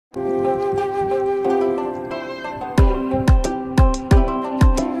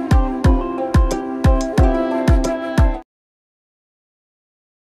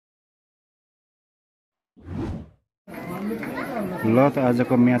ल त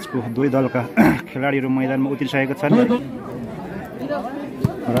आजको म्याचको दुई दलका खेलाडीहरू मैदानमा उत्रिसकेका छन्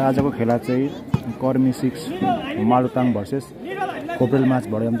र आजको खेला चाहिँ कर्मी 6 मालुताङ भर्सेस खोप्रेल म्याच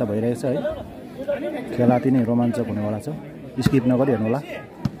भर्यान्त भइरहेछ है। खेला अति नै रोमाञ्चक हुनेवाला छ, स्किप नगरी हेर्नु होला,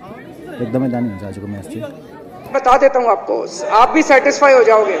 एकदमै दामी हुन्छ आजको म्याच चाहिँ। बता देता हूं आपको, आप भी सैटिस्फाई हो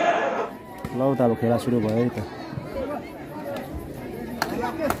जाओगे। ल त अब खेला सुरु भयो है त।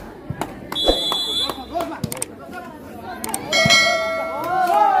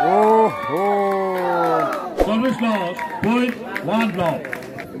 Service loss, point 1 block.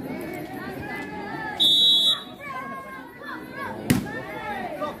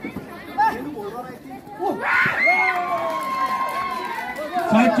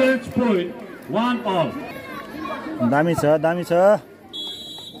 Side change point 1 all. दामी छ, दामी छ।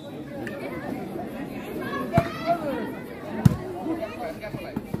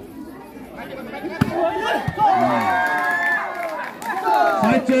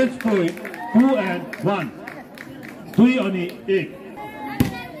 Side change point 2 and 1. 3 अनि 1.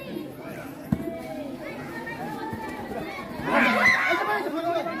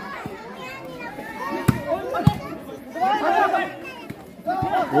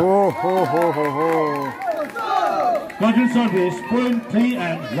 Control service point 3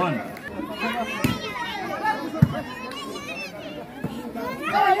 and 1.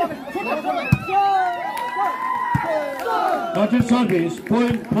 Control service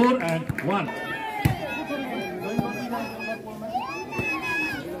point 4 and 1.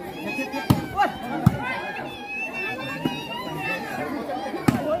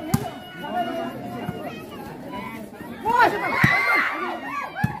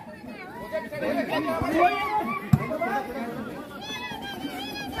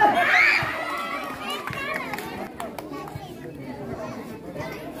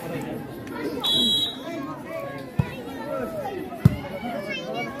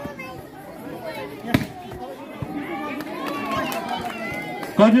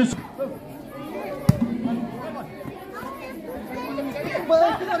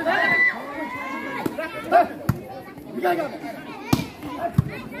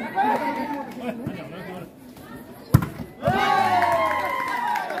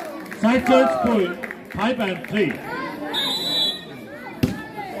 Side change point 5 and 3.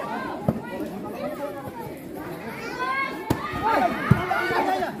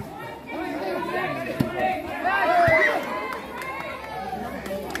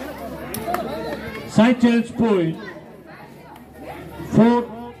 Side change point 4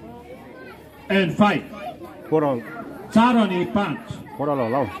 and 5. 4 all. 4 अनि 5. 4 all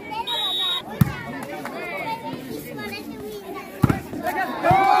होला हौ।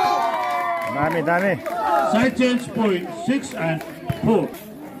 दामी दामी। Side change point 6 and 4.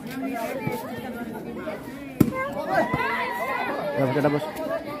 केटा बस।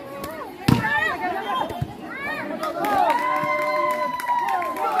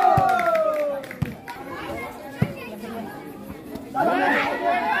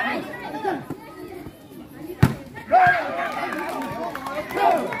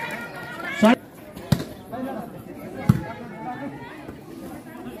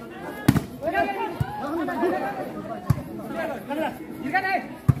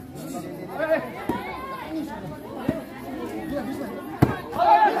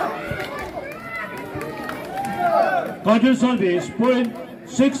 Control service point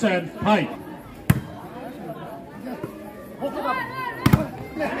 6 and 5.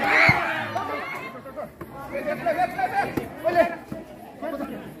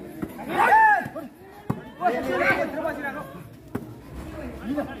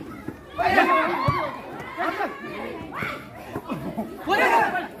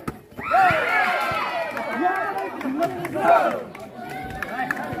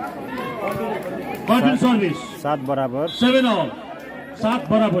 Control service 7 बराबर 7 all. 7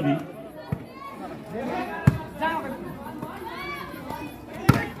 बराबरी.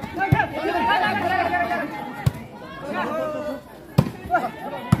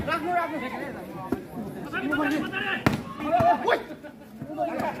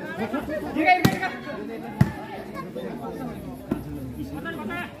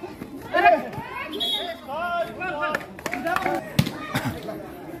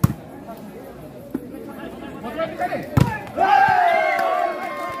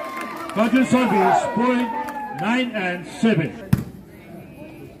 Control service point 9 and 7.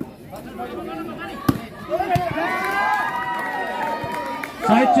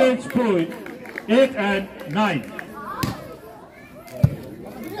 Side change point 8 and 9.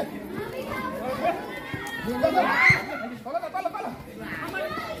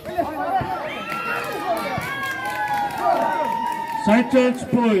 Side change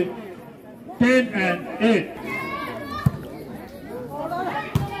point 10 and 8.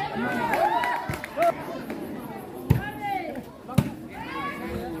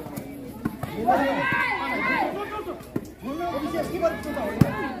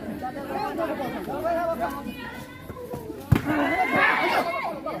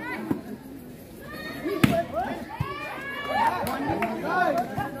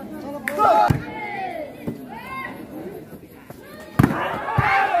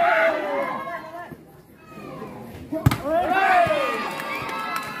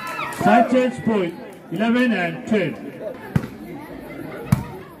 Side change point 11 and 10.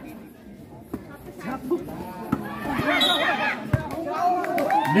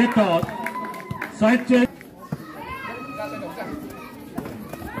 Net out. Side change.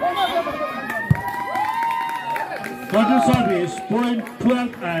 Counter service point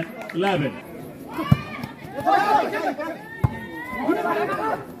 12 and 11.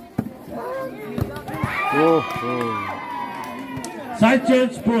 Side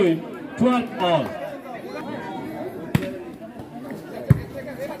change point 12 all.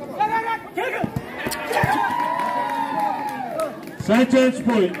 Side change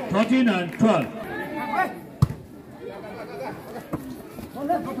point 13 and 12.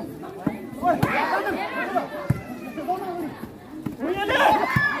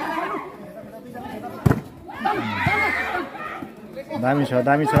 दामी छ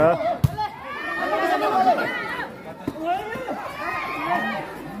दामी छ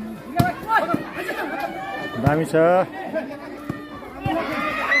दामी छ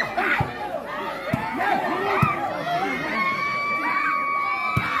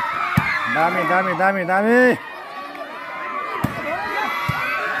दामी दामी दामी दामी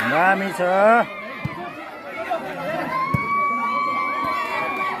दामी छ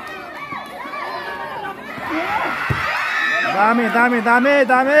दामी दामी दामी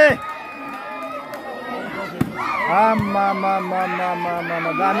दामी आमा मामा मामा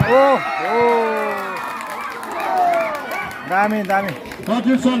मामा दामी ओ दामी दामी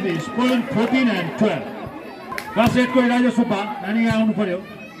Counter service point 14 and 12. Class 8 को राजा सुब्बा नानी यहाँ आउनु पर्यो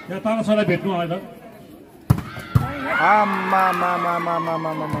यहाँ तारा सरलाई भेट्नु होला त आमा मामा मामा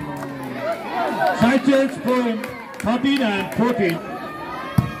मामा मामा Side change point 13 and 14.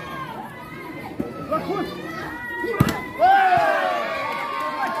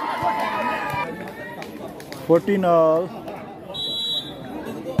 all.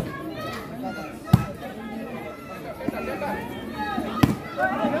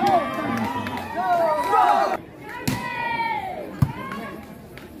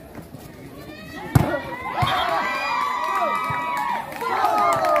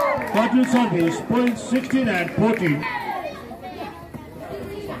 Counter service point 16 and 14.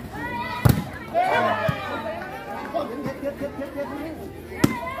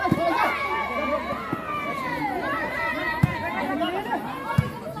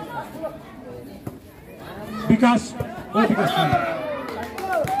 Because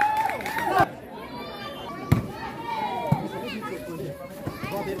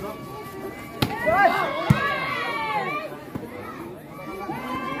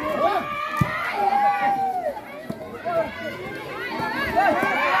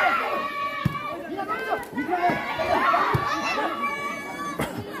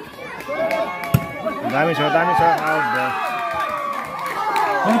दामी छ out there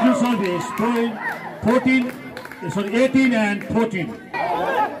counter service point 14 sorry 18 and 14.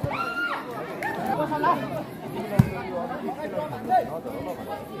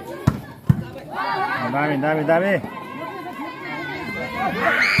 दामी दामी दामी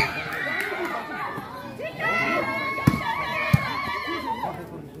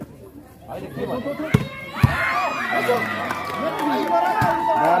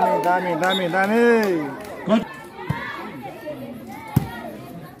दामी दामी दामी दामी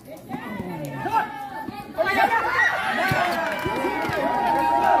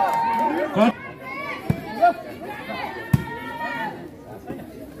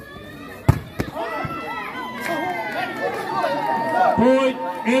point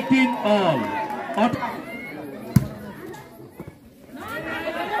 18 all.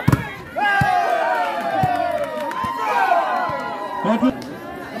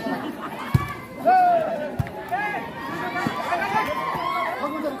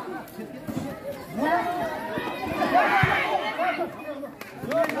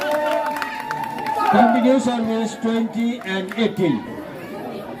 Continue service 20 and 18.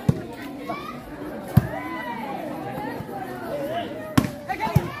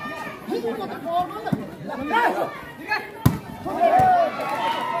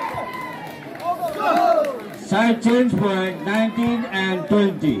 Side Side change point 19 and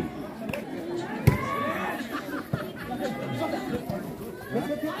 20.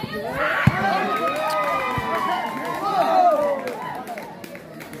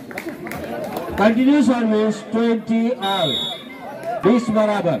 Continue service 20 all. This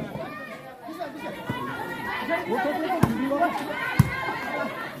barabar.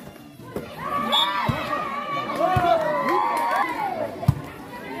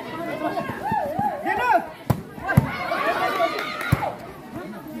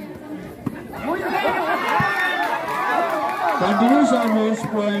 Continue service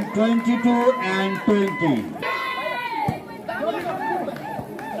point 22 and 20.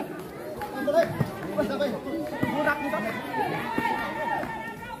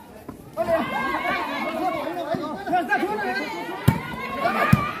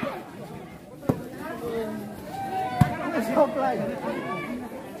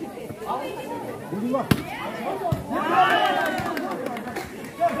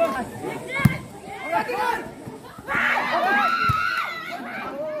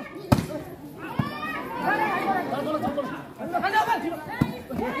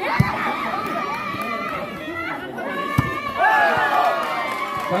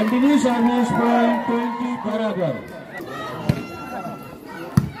 Continue service point 20 barabar.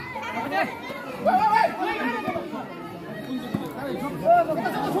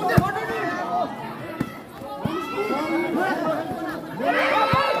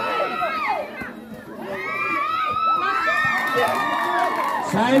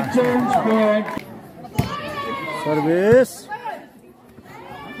 Side change point. Service.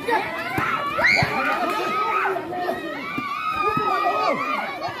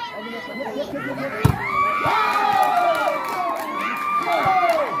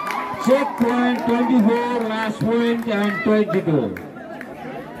 Check point 24, last point and 22.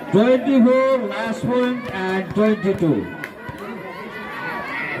 24, last point and 22.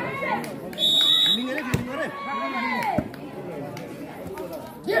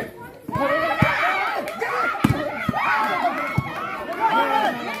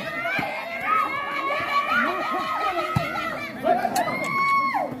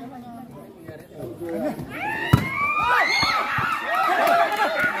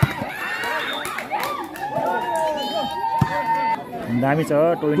 दामी छ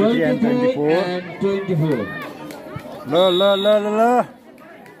 23 and 24. ल ल ल ल ल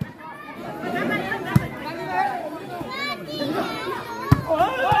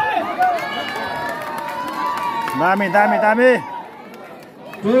दामी दामी दामी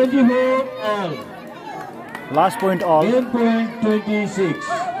 24 all. Last point all. Game point 26.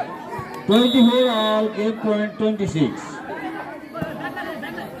 24 all. Game point 26.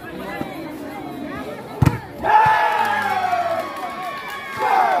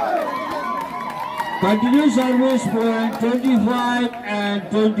 Continue service point 25 and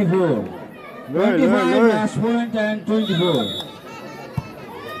 24. 25 last point and 24.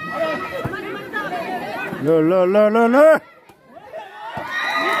 Lo lo lo lo lo.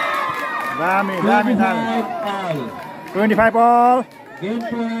 Dami dami dami. 25 all. Game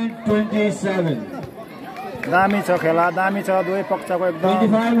point 27. दामी छ खेला दामी छ दुवै पक्षको एकदम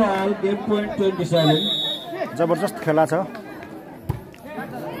 25 all. Game point 27. जबरजस्त खेला छ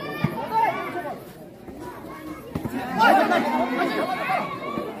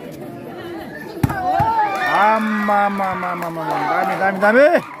दामी दामी दामी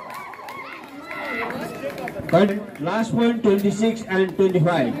Last point 26 and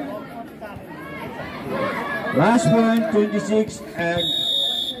 25. Last point 26 and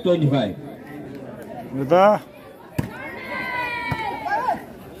 25. यो त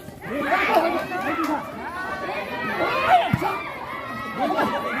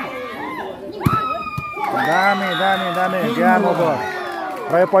दामी दामी दामी गेम ओभर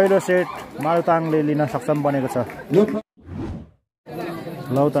र यो पहिलो सेट मालुताङले लिन सक्षम बनेको छ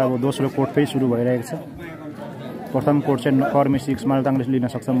लौ त अब दोस्रो कोर्ट फेरि सुरु भइरहेको छ प्रथम कोर्ट चाहिँ कर्मी 6 मालुताङले लिन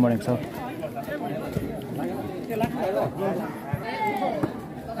सक्षम बनेको छ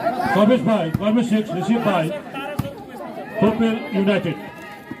Service by कर्मी 6 received by KHOPREL United.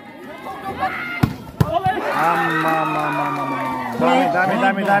 दामी दामी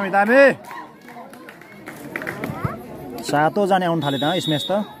दामी दामी दामी सातो जाने आउन थाले त स्म्याच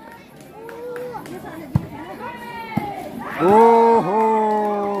त ओहो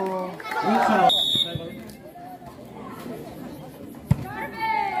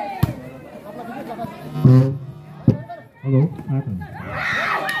Hello, Adam.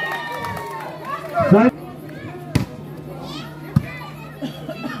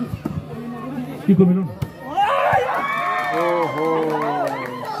 Keep going on. ओहो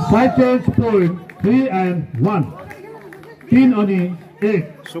Side change point 3 and 1. 3 अनि 1.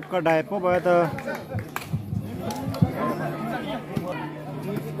 सुक्का डाय पो भयो त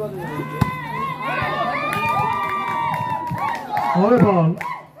Volleyball.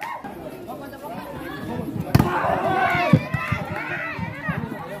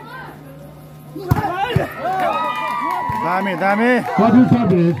 दामी दामी Bottom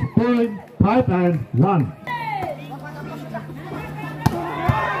service, point 5 and 1.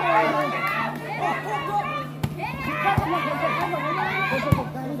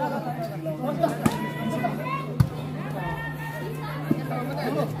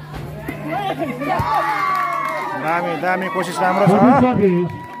 दामी दामी कोसिस राम्रो छ Bottom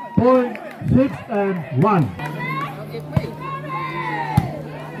service, point 6 and 1.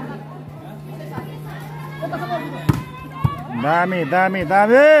 दामी दामी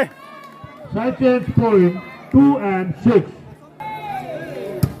दामी Side change point 2 and 6.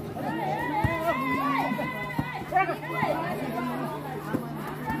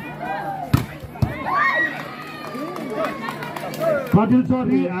 Bottom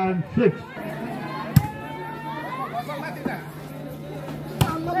service and 6.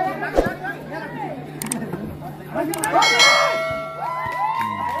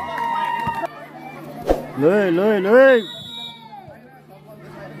 लुई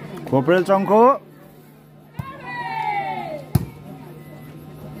खोप्रेल चङ्को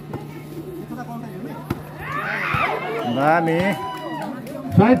दामी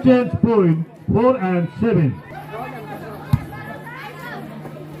Side change point 4 and 7.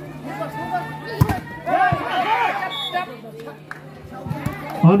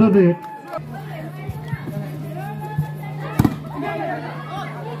 Under it.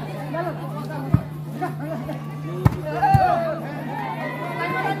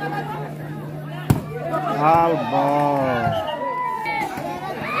 Out ball.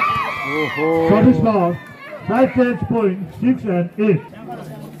 Service ball. Side change point 6 and 8.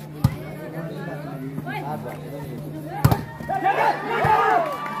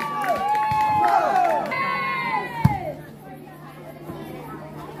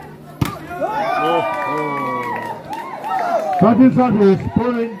 Bottom service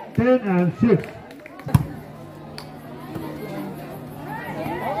point 10 and 6.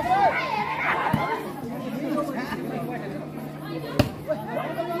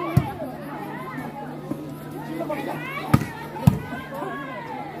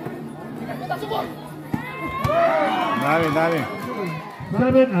 दामी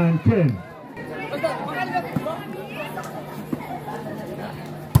 7 and 10.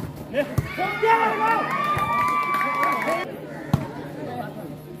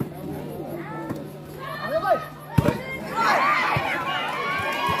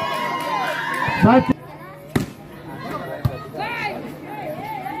 Side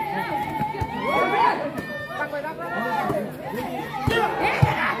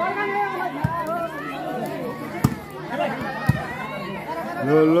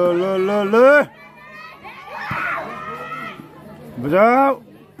low बुझाओ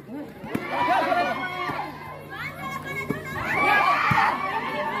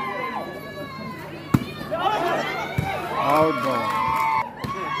out ball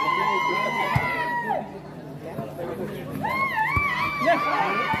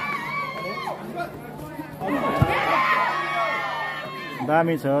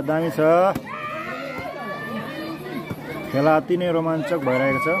दामी छ खेला अति नै रोमाञ्चक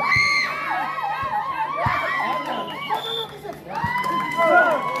भइरहेको छ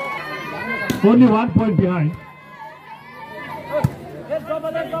only 1 point behind.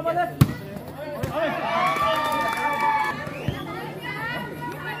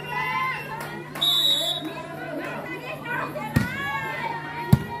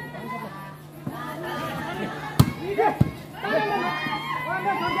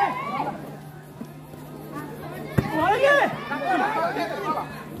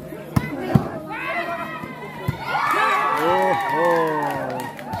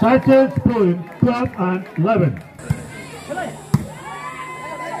 Side change point 12 and 11.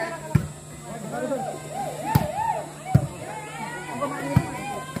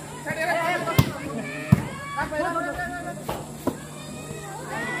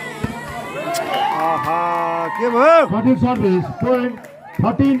 के भयो Bottom service point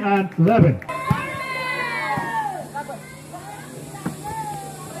 13 and 11.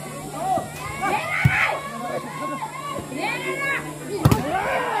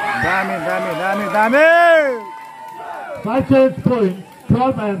 दामी Side change point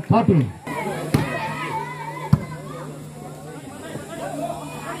 12 and 13.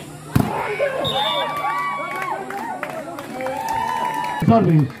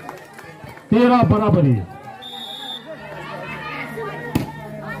 Service 13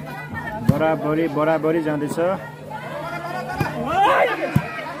 बराबरी बराबरी जाँदैछ।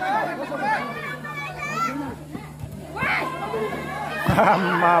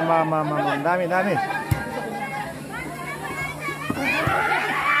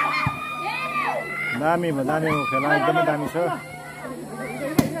 दामी दामी खेला एकदमै दामी छ।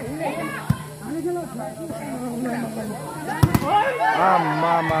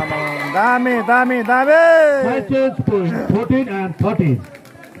 दामी 14 and 13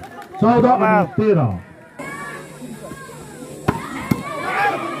 14 and 13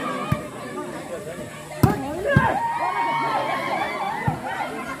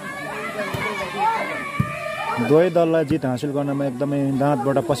 दुवै दललाई जित हासिल गर्नमा एकदमै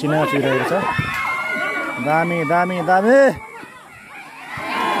दाँतबाट पसिना चुहिरहेको छ। दामी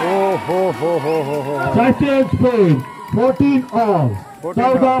ओहो Champions point 14 all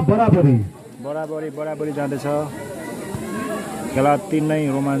 14 बराबरी जाँदैछ। खेला तीन नै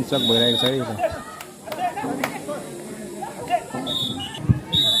रोमाञ्चक भइरहेको छ है।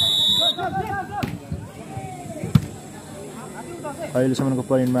 अहिलेसम्मको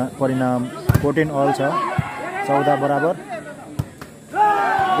परिणाम 14 all छ, 14 बराबर।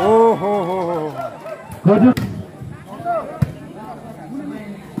 ओहो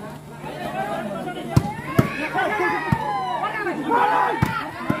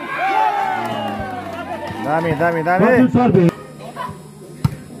दामी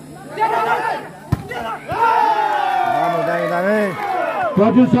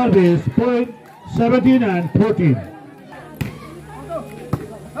Roger service point 17 and 14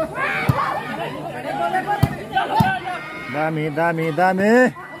 दामी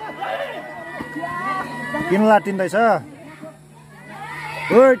किनला टिन्दैछ।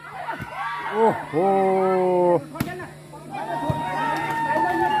 ओहो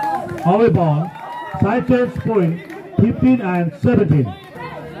away ball side change point 15 and 17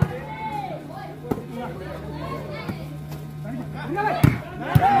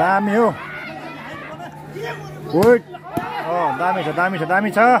 दामी हो। दामी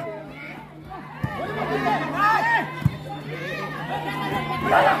छ।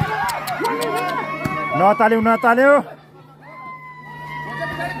 नताल्यौ।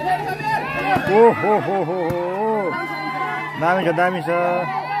 ओहो दामी छ।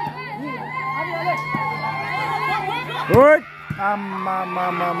 आम्मा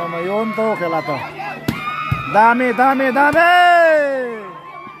यो नि त खेला त दामी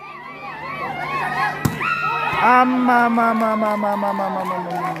आम्मा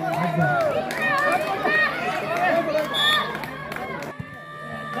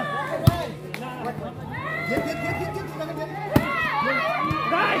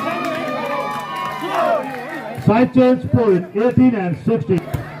side change point 18 and 16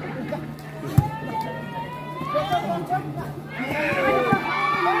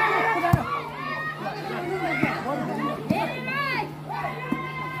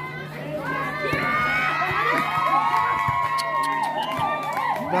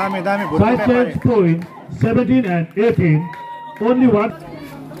 दामी side change point 17 and 18 only one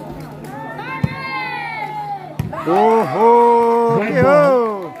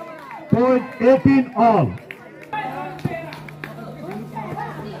point 18 all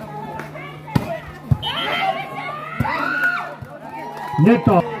net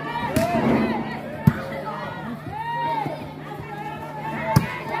off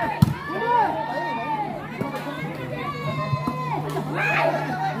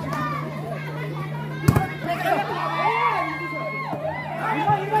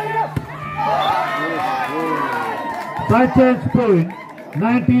side change point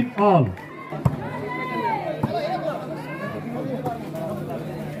 19 all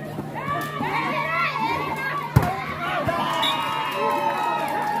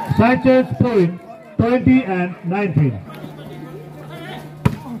side change point 20 and 19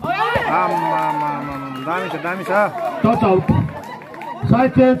 दामी छ। touch out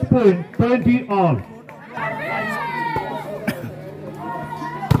side change point 20 all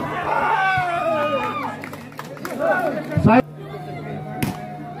side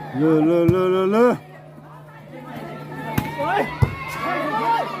ल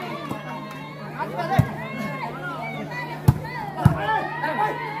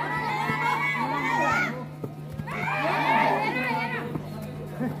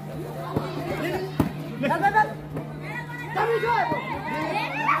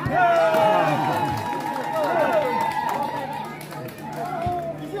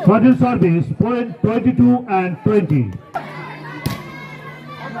Further service point 22 and 20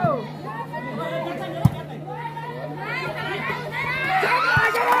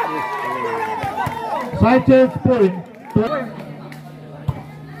 दामी Side change point.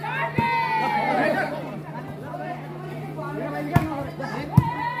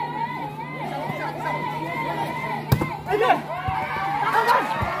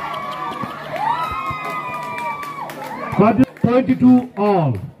 Quadri 22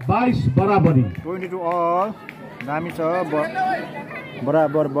 all. 22 बराबरी. 22 all. दामी छ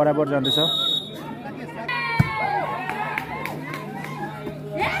बराबर जाँदैछ.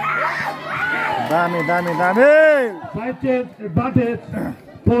 दामी. Side change advantage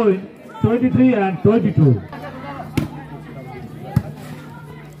point 23 and 22.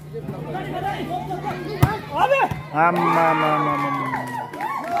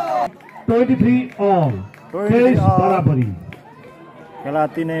 23 all. 23 बराबरी. खेला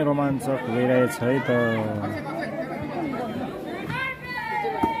अति नै रोमाञ्चक भइरहेछ है त.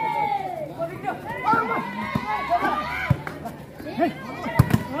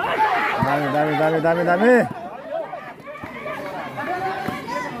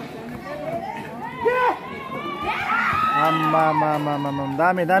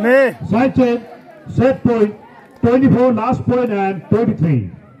 दामी. दामी. Side change set point 24 last point and 23.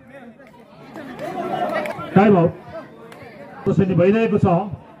 Time out. त्यसैले भइरहेको छ.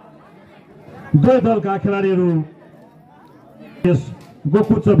 दुवै दलका खेलाडीहरू यस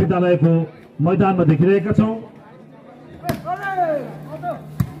गोकु उच्च विद्यालयको मैदानमा देखिरहेका छौं.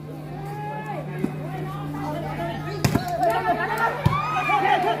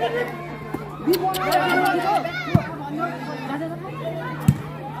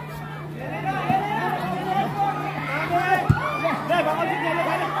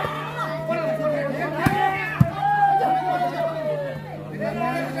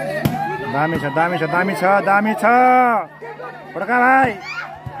 दामी छ पड्का भाइ.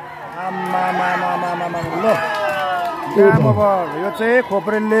 लो यो चाहिँ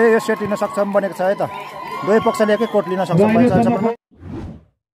खोपरेलले यो सेट लिन सक्षम बनेको छ है त. दुवै पक्षले एकै कोट लिन सक्षम भएछ.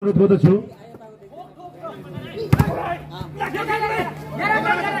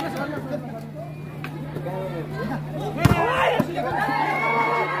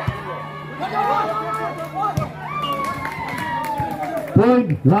 Point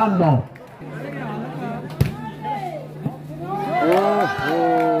run ball.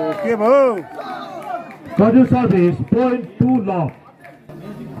 के भयो? Quadri service point 2 long.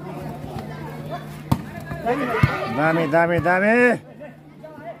 दामी.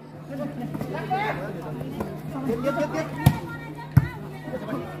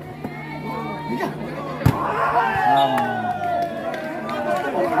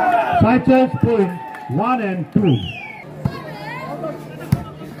 Side change point 1 and 2.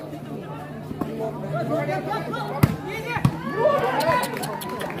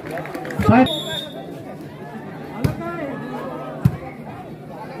 Side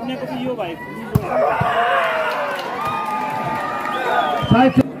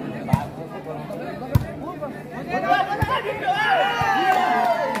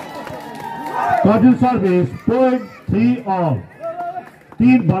Quadri service point 3 all.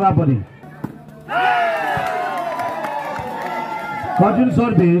 3 बराबरी. Quadri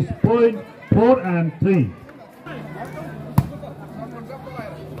service point 4 and 3.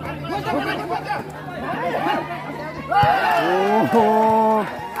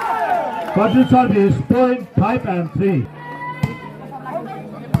 Quadri service point 5 and 3.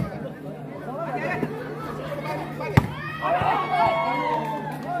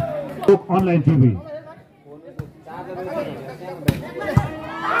 Online TV.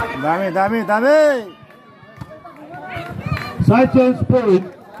 दामी. Side change point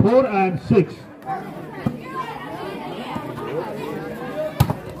 4 and 6.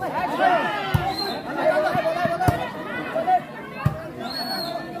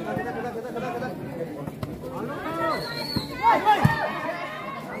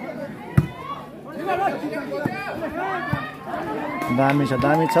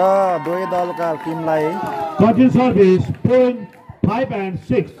 दामी छ दुवै दलका टिमलाई. Quadri service point 5 and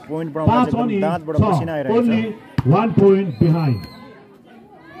 6. Point बनाउँदा दाँतबाट पसिना आइरहेछ. Only 1 point behind.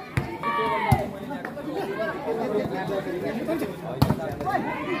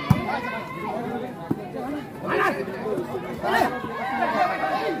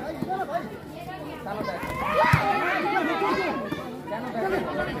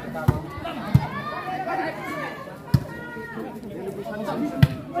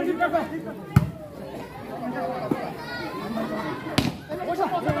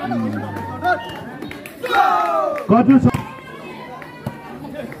 Quadri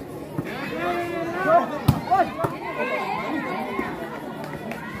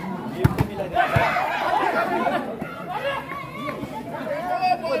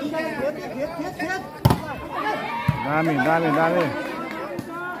दामी दामी दामी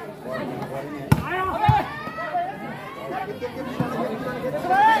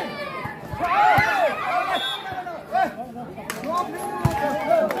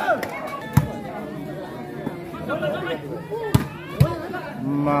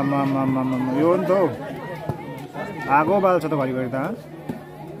यो नि त आगो बाल्छ त घरिघरि त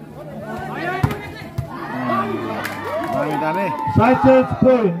दामी दामी Side change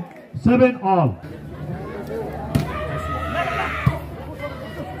point 7 all.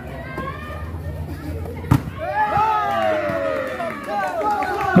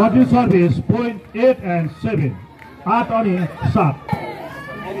 Continue service point 8 and 7. 8 on in shot.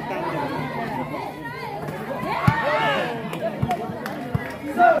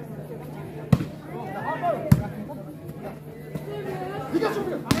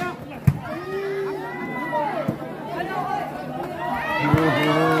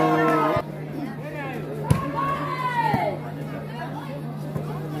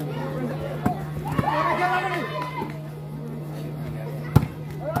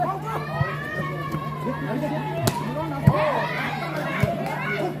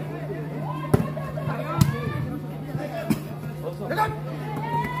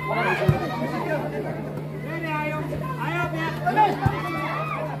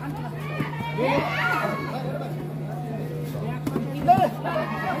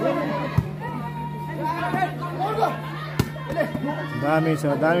 दामी छ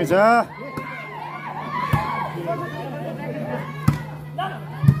दामी छ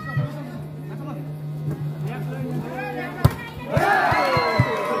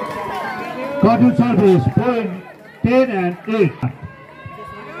Continue service point 10 and 8.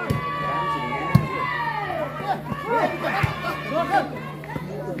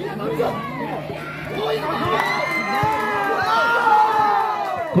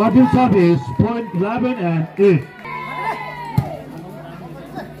 Continue service point 11 and 8.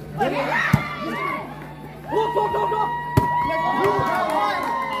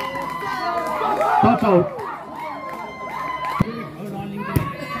 Touch out.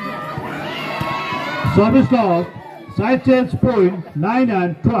 Service loss. Side change point 9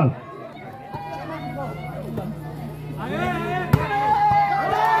 and 12.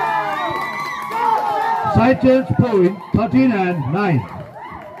 Side change point 13 and 9.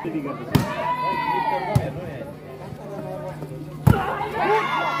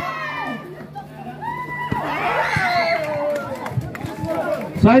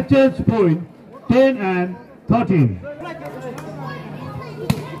 Side change point 10 and 13.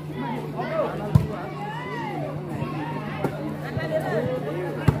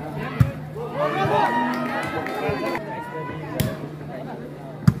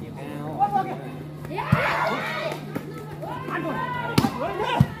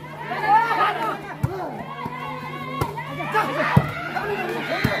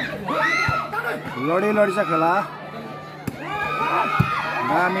 लडी लडी छ खेला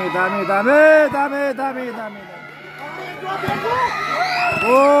दामी दामी दामी दामी दामी दामी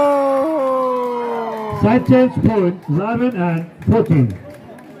ओ Side change point 11 and 14.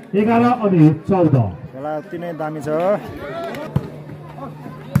 11 अनि 14. खेला अति नै दामी छ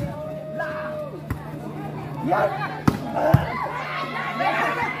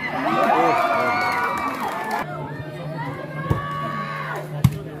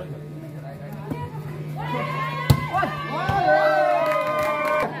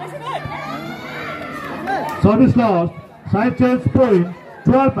Service lost. Side change point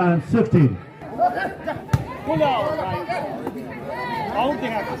 12 and 16.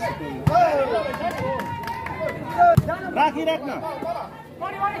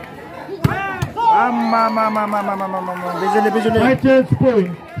 बिजुली बिजुली Side change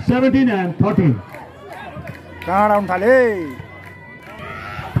point 17 and 13. कहाँ आउनु थाले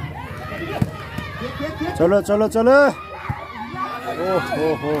चलो चलो चलो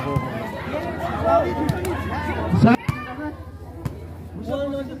ओ हो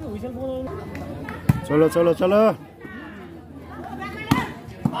चलो चलो चलो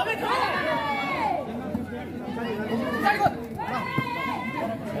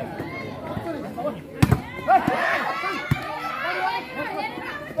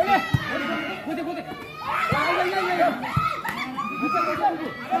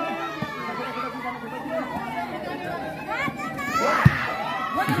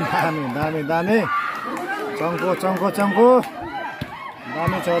दामी दामी दामी चङ्को चङ्को चङ्को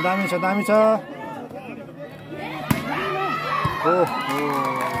दामी छ दामी छ दामी छ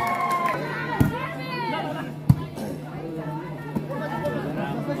ओहो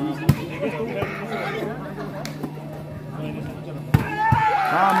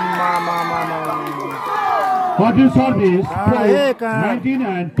Quarter service, Hey, 19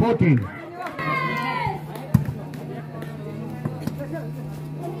 and 14.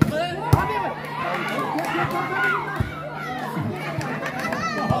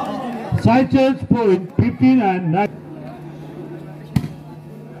 Side change point, 15 and 9.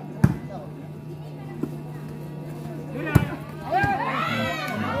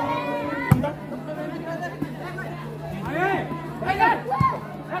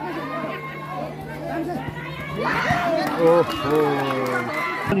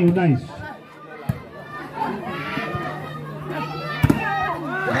 Nice.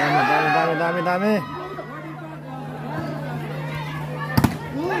 Dami.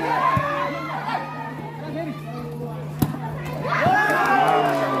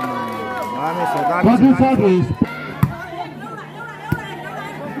 Quarter service.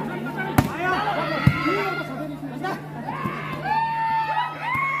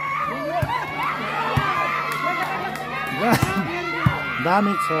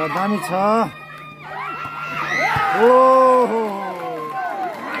 दामी छ ओहो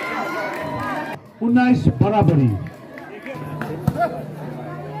 19 बराबरी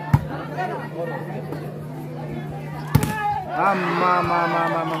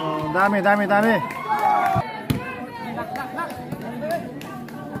दामी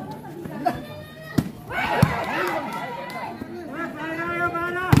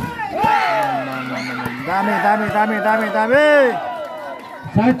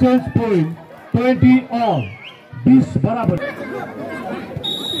Side change point 20 all 20 बराबर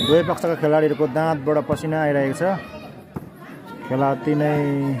दुवै पक्षका खेलाडीहरुको दाँतबाट पसिना आइरहेको छ खेला अति नै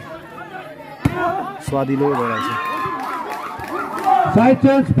स्वादिलो भइरहेछ Side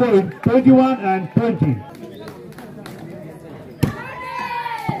change point 21 and 20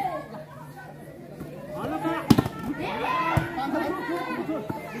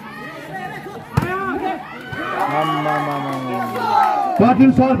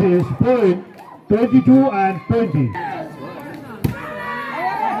 Quarter service point 22 and 20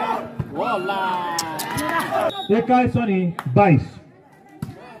 21 अनि 22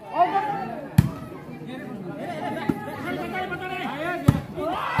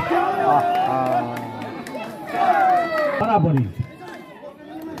 बराबरी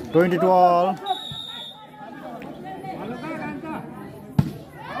 22 all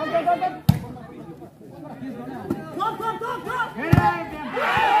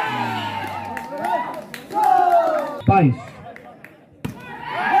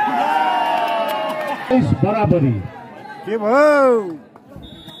बराबरी के भयो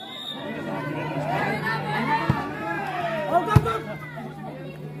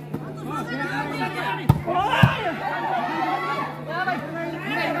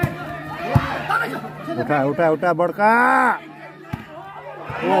उठा बड्का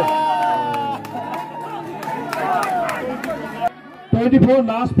 24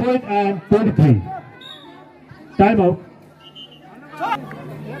 last point and 23 time out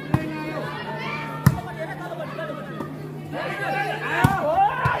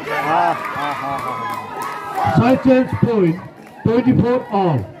side change point 24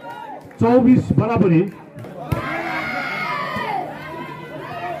 all 24 बराबरी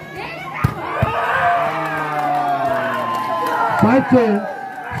side change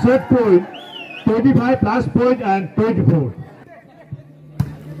set point 25 last point and 24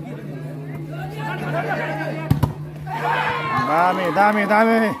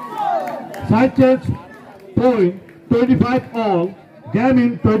 दामी side change point 25 all game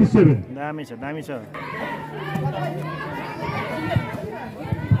in 27 दामी छ दामी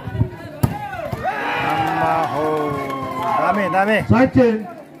side change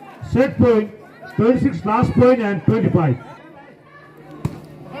set point 26 last point and 25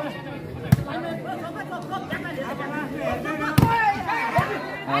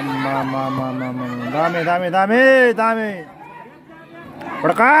 दामी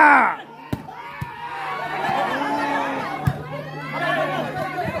बड्का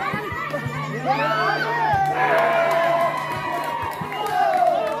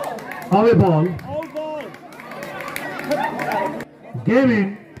away ball game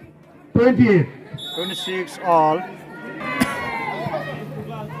in 26 all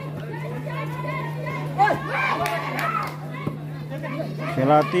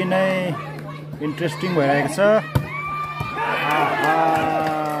खेला अति नै interesting भइरहेको छ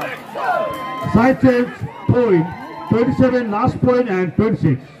side change point 27 last point and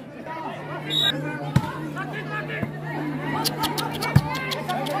 26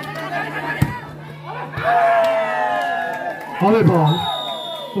 away ball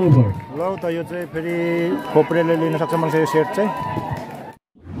over लौ त यो चाहिँ फेरि खोप्रेलले लिन सक्छ मलाई यो सेट चाहिँ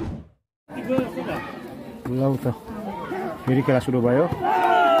लौ त फेरि खेला सुरु भयो।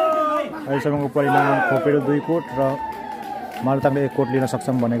 अहिलेसम्मको परिणाम खोपेल 2 कोट र मालुटाङले 1 कोट लिन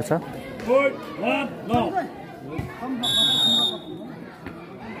सक्षम बनेको छ।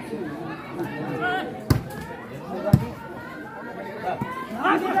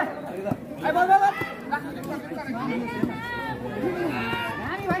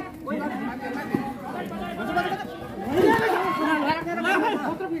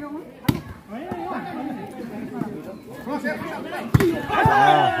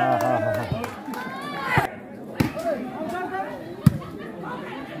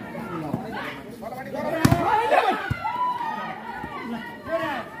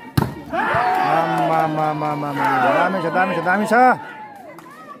 दामी छ।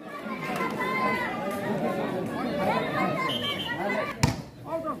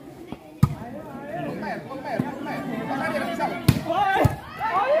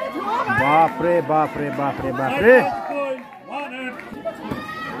 बापरे बापरे बापरे बापरे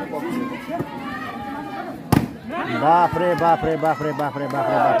बापरे बापरे बापरे बापरे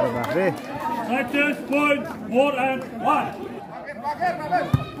बापरे बापरे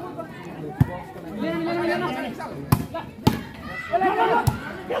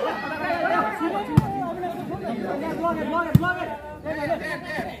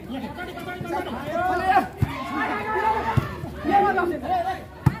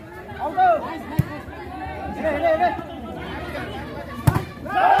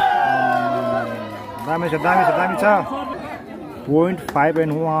दामी छ Point 5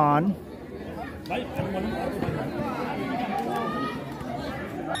 and 1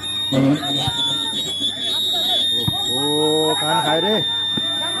 कान खाए रे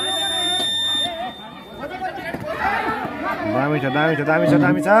दामी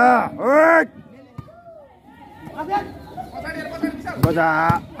छ बजा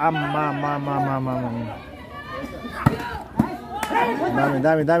आम्मा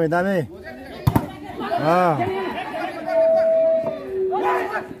दामी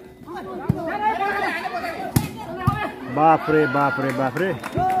बापरे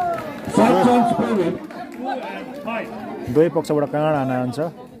दुवै पक्षबाट काँड हाना हुन्छ।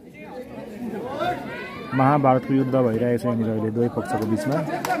 महाभारतको युद्ध भइरहेको छ यहाँनिर अहिले दुवै पक्षको बीचमा।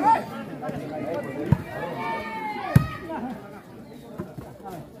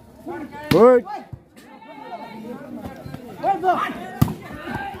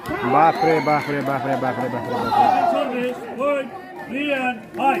 बापरे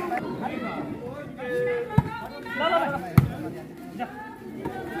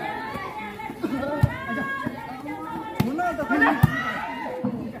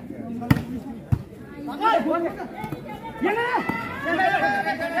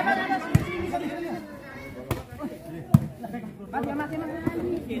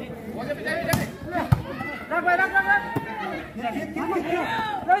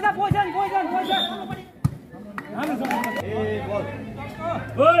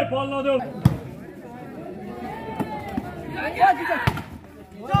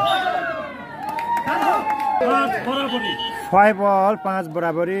फाइव बॉल 5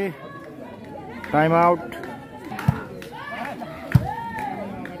 बराबरी टाइम आउट।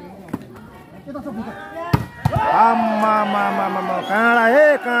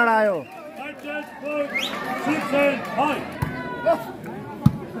 कहाँ आयो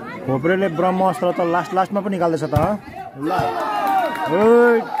खोप्रेलले ब्रह्मास्त्र त लास्टमा पनि निकाल्दैछ त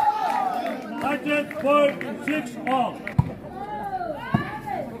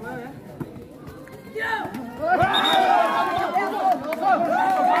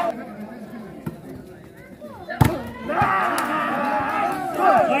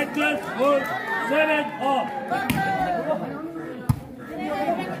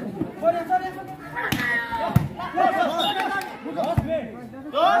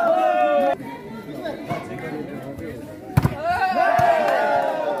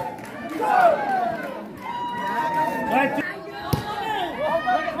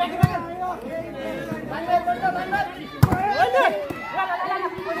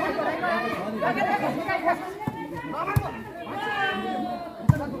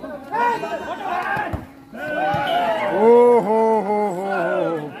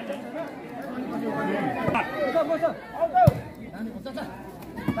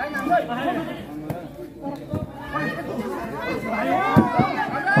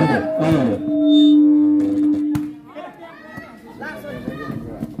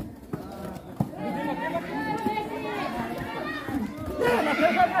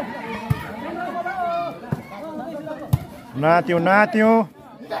नात्यो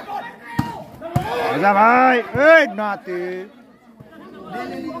आजा भाई नाती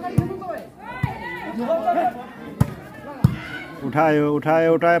उठायो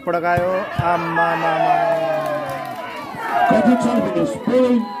उठायो उठायो पड्कायो आम्मा मामा Cotton service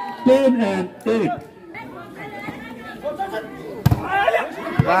point 10 and 8.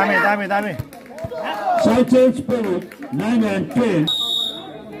 दामी दामी दामी Side change point 9 and 10.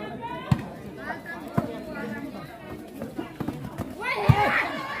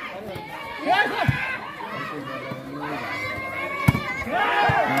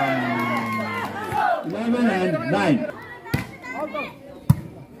 And 9.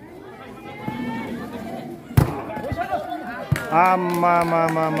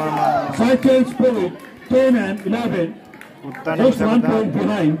 Side change point 10 and 11. Just 1 point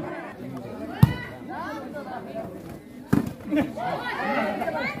behind.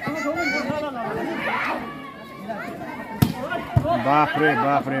 बाफरे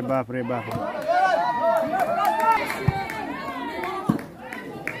बाफरे बाफरे बाफरे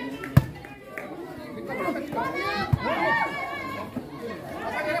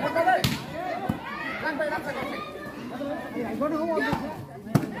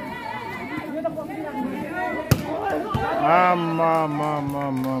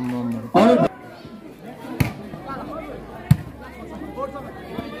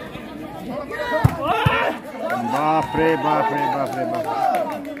बाफरे बाफरे बाफरे बाफरे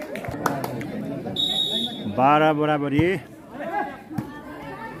 12 बराबरी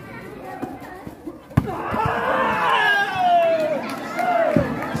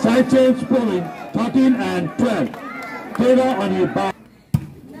Side change point 13 and 12. Taylor on your back.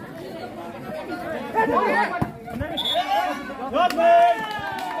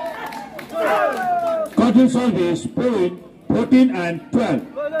 Cotton service point 14 and 12.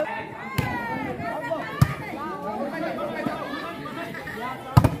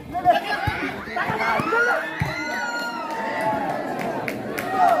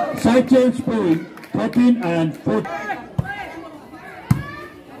 Side change point 13 and 14.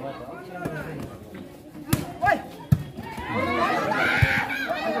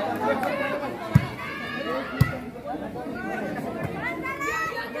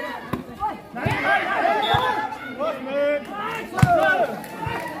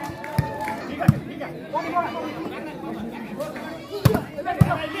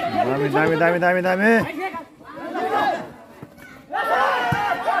 दामी दामी दामी दामी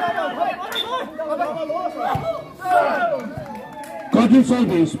Cotton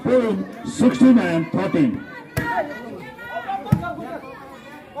service point 16 and 13.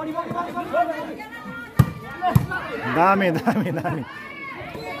 दामी दामी दामी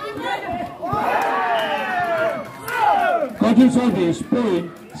Cotton service point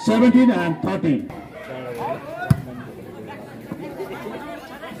 17 and 13.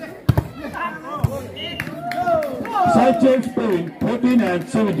 Side change point 14 and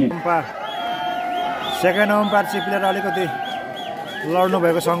 17. Second empire चिप्लेर अलिकति लड्नु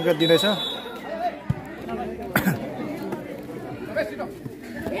भएको संकेत दिँदैछ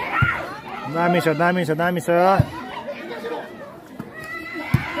दामी छ दामी छ दामी छ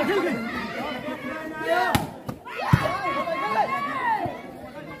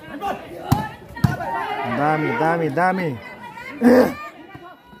दामी दामी दामी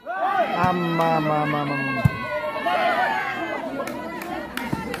आम्मा मामा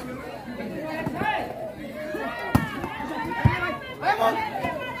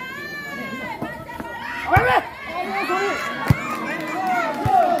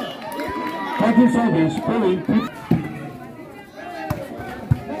Cotton service point.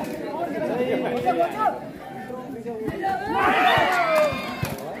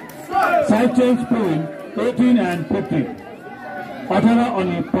 Side change point 18 and 15. 18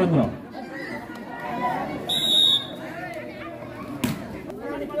 on 15.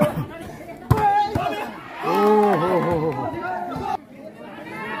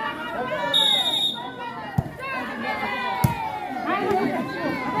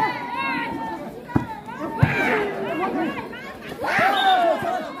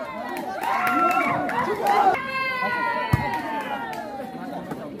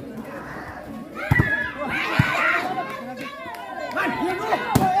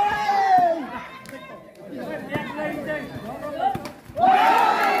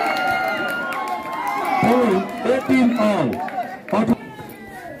 Point 18 all.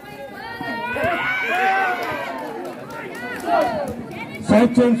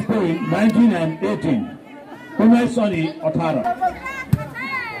 Side change point 19 and 18. 19 अनि 18.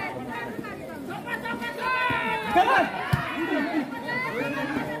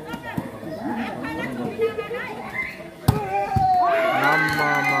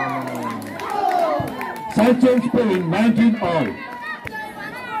 Side change point 19 all.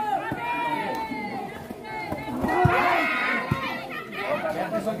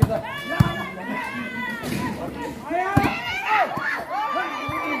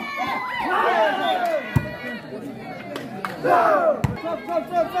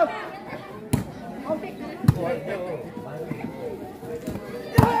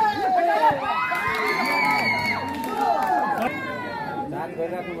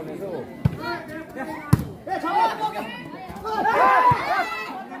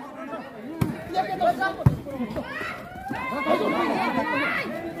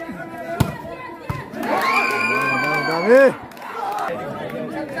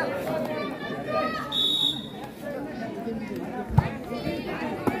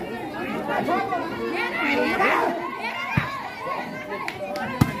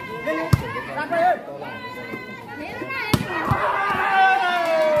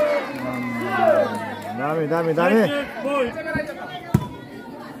 Dami.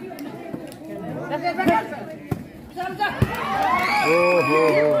 Oh.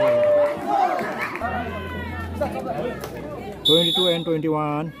 22 and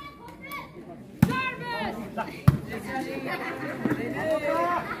 21.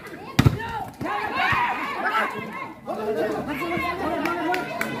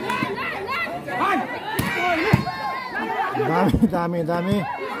 Dami.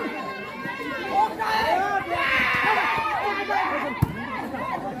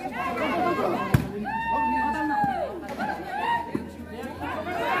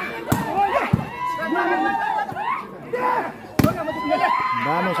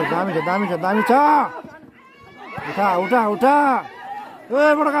 Dami छ उठा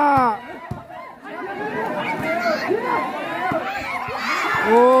ए बडका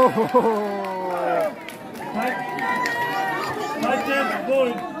ओहो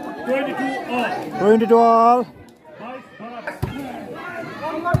 22 all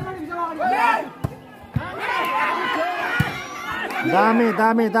Dami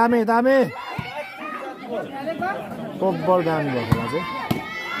Football dami भएको चाहिँ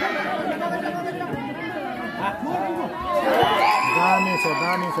Dami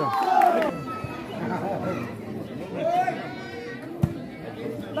छ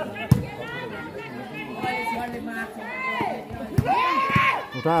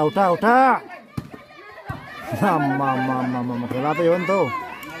उठा आम्मा खेला त यो नि त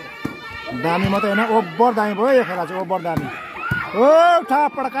दामी मात्रै हैन ओभर दामी भयो यो खेला चाहिँ ओभर दामी ओ उठा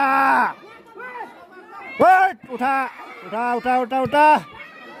पड्का उठा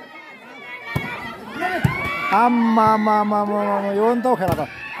आम्मा यो नि त खेला त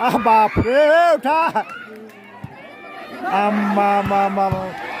बाप रे उठा आम्मा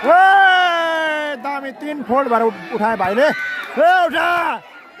दामी 3 फोल्ड भएर उठाए भाइले उठा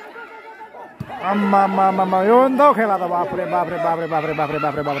आम्मा यो नि त खेला त बाप रे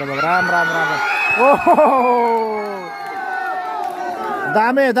राम ओहो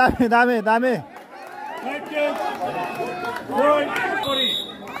दामी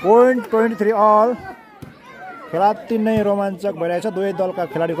Point 23 all खेला तीन नै रोमाञ्चक भइरहेछ दुवै दलका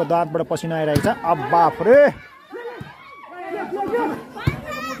खेलाडीको दाँतबाट पसिना आइरहेछ अब बाफ रे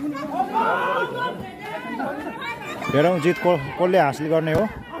हेरौं जित कसले हासिल गर्ने हो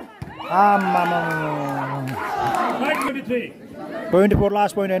आम्मा 24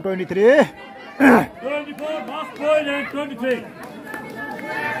 last point and 23 24 last point and 23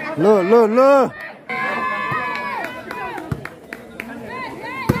 लो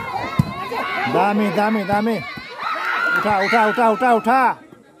दामी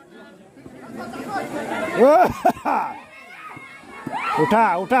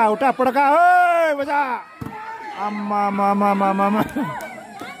उठा पड्का ओए बजा आम्मा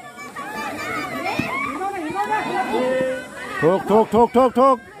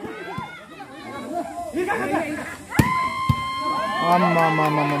ठोक आम्मा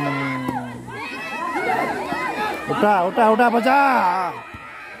उठा बजा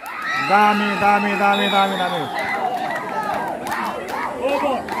दामी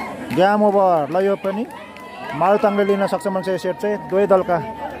गेम ओभर ल यो पनि मालुताङले लिन सक्छ मान्छे सेट चाहिँ दुवै दलका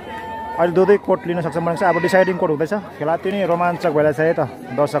अहिले दुवै कोट लिन सक्छ मान्छे अब डिसाइडिङ कोट हुँदैछ खेला तिनै रोमाञ्चक भइरहेछ है त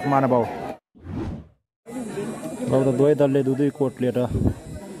दर्शक महानुभाव अब त दुवै दलले दुवै कोट लिएर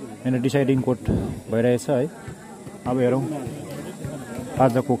यहाँ डिसाइडिङ कोट भइरहेछ है अब हेरौँ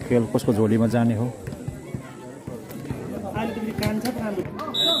आजको खेल कसको झोलीमा जाने हो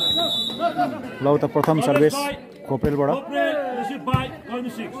ल त प्रथम सर्भिस खोप्रेलबाट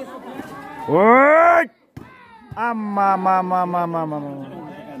आम्मा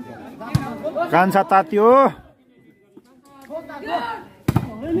कान्छा तात्यो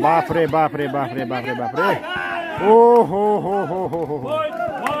बाफ्रे ओहो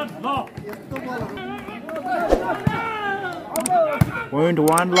Point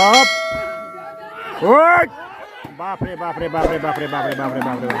 1 love. Good. Baapre, baapre, baapre, baapre, baapre, baapre,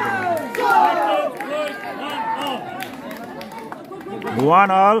 baapre, baapre.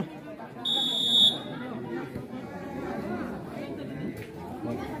 1 all.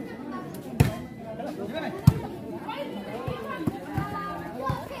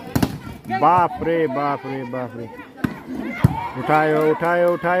 बापरे बापरे बापरे उठायो उठायो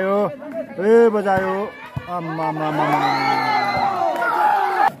उठायो ए बजायो अम्मा मामा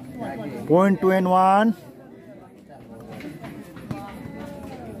Point 21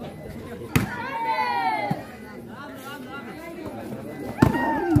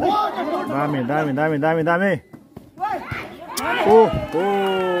 दामी दामी दामी दामी दामी oh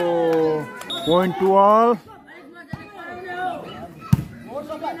Point 12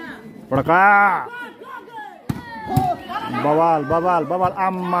 पड़का बवाल बवाल बवाल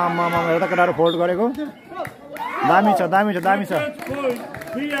आम्मा मामा एउटा केटाहरु फोल्ड गरेको दामी छ दामी छ दामी छ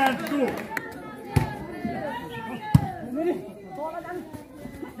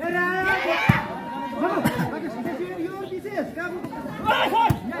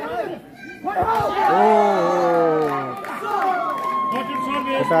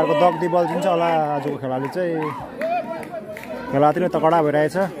केटाहरुको दग्दी बल दिन्छ होला आजको खेलाडी चाहिँ खेला अति नै तगडा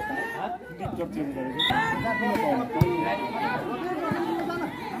भइरहेछ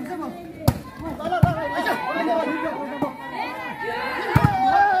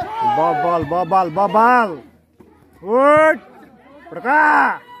बबल बबल बबल उठ पड्का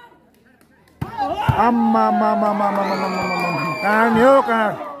अम्मा मामा मामा मामा कहाँ नि हो कहाँ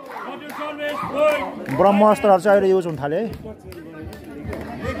ब्रह्मास्त्रहरु चाहिँ अहिले युज हुन थाले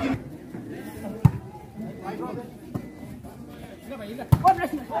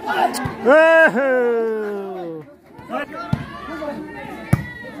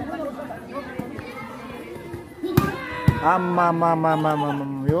आम्मा मामा मामा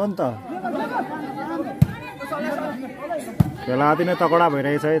यो नि त खेला अति नै तगडा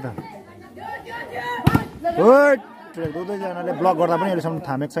भइरहेछ है त दुई जनाले ब्लक गर्दा पनि अहिलेसम्म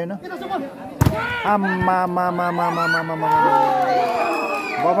थामेको छैन आम्मा मामा मामा मामा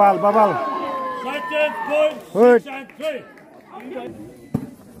बबाल बबाल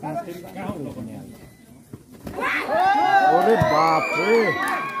अरे बाप रे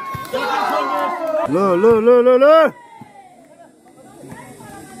लो लो लो लो लो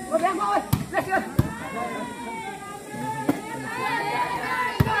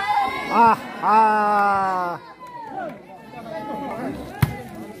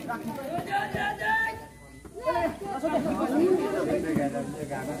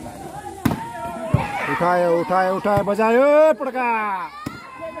उठायो उठायो उठायो बजायो पड्का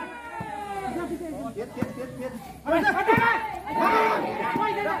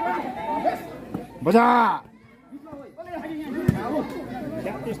बजा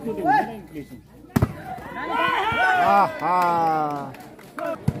आहा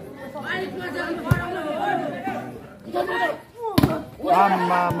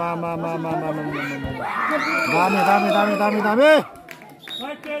आम्मा मामा मामा मामा दामी दामी दामी दामी दामी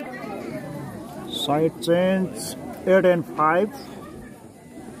साइड चेन्ज 8 and 5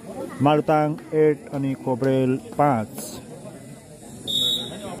 मालुताङ 8 अनि खोप्रेल 5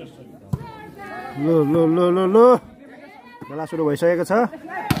 लो लो लो लो लो खेला सुरु भइसकेको छ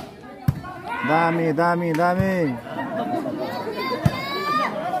दामी दामी दामी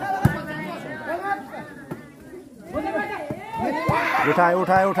उठायो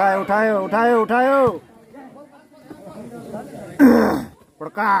उठायो उठायो उठायो उठायो उठायो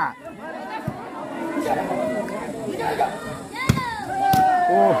पड्का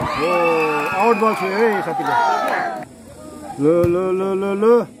ओहो आउट बल थियो है साथीले लो लो लो लो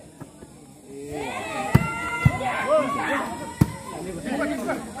लो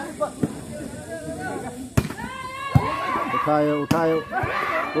उठायो उठायो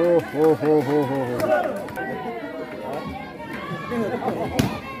ओहो हो हो हो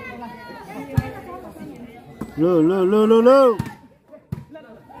लो लो लो लो लो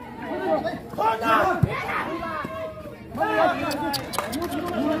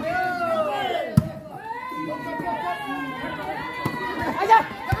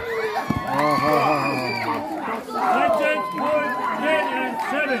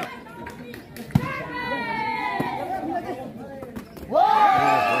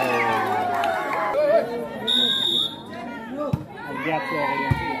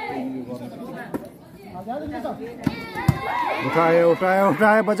उठायो उठायो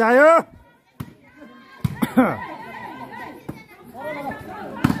उठायो बजायो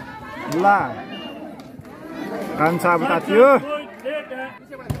ला कान्छा बता थियो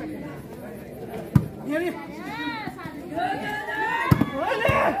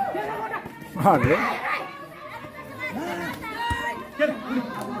अरे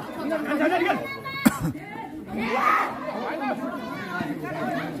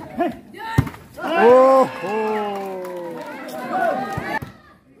ओहो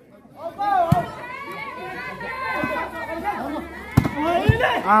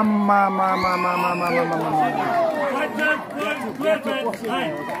आम्मा मामा मामा मामा मामा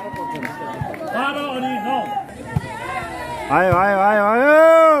आयो आयो आयो आयो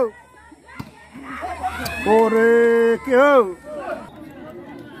ओरे के हो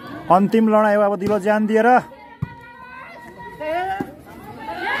अन्तिम लडाई अब दिलो ज्यान दिएर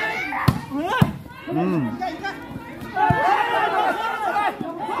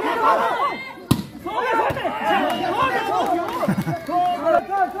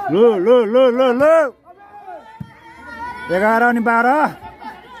लो लो लो लो लो 11 अनि 12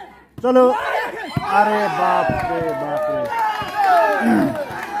 चलो अरे बाप रे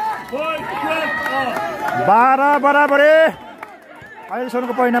 12 बराबरी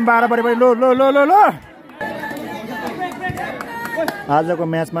अहिलेसम्मको परिणाम 12 बराबरी लो लो लो लो लो आजको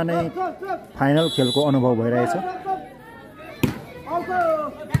म्याचमा नै फाइनल खेलको अनुभव भइरहेछ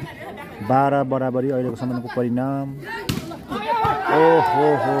 12 बराबरी अहिलेको सम्मको परिणाम ओहो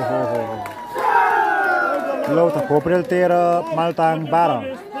हो हो हो लौ त खोपरेल 13 मालताङ 12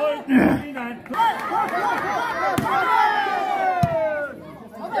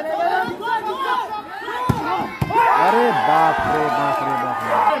 अरे बाप रे बाप रे बाप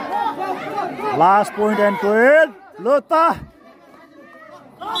लास्ट पोइन्ट एन्ड 12 लो त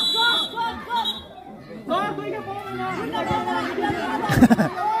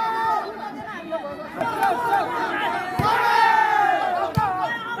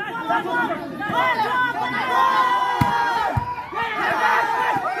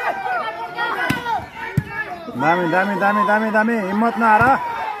दामी दामी दामी दामी दामी हिम्मत नहार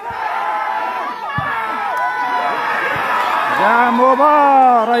जाम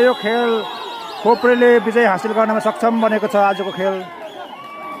ओभर र यो खेल खोपरेलले विजय हासिल गर्नमा सक्षम बनेको छ आजको खेल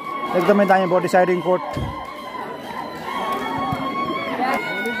एकदमै दामी भयो डिसाइडिङ कोट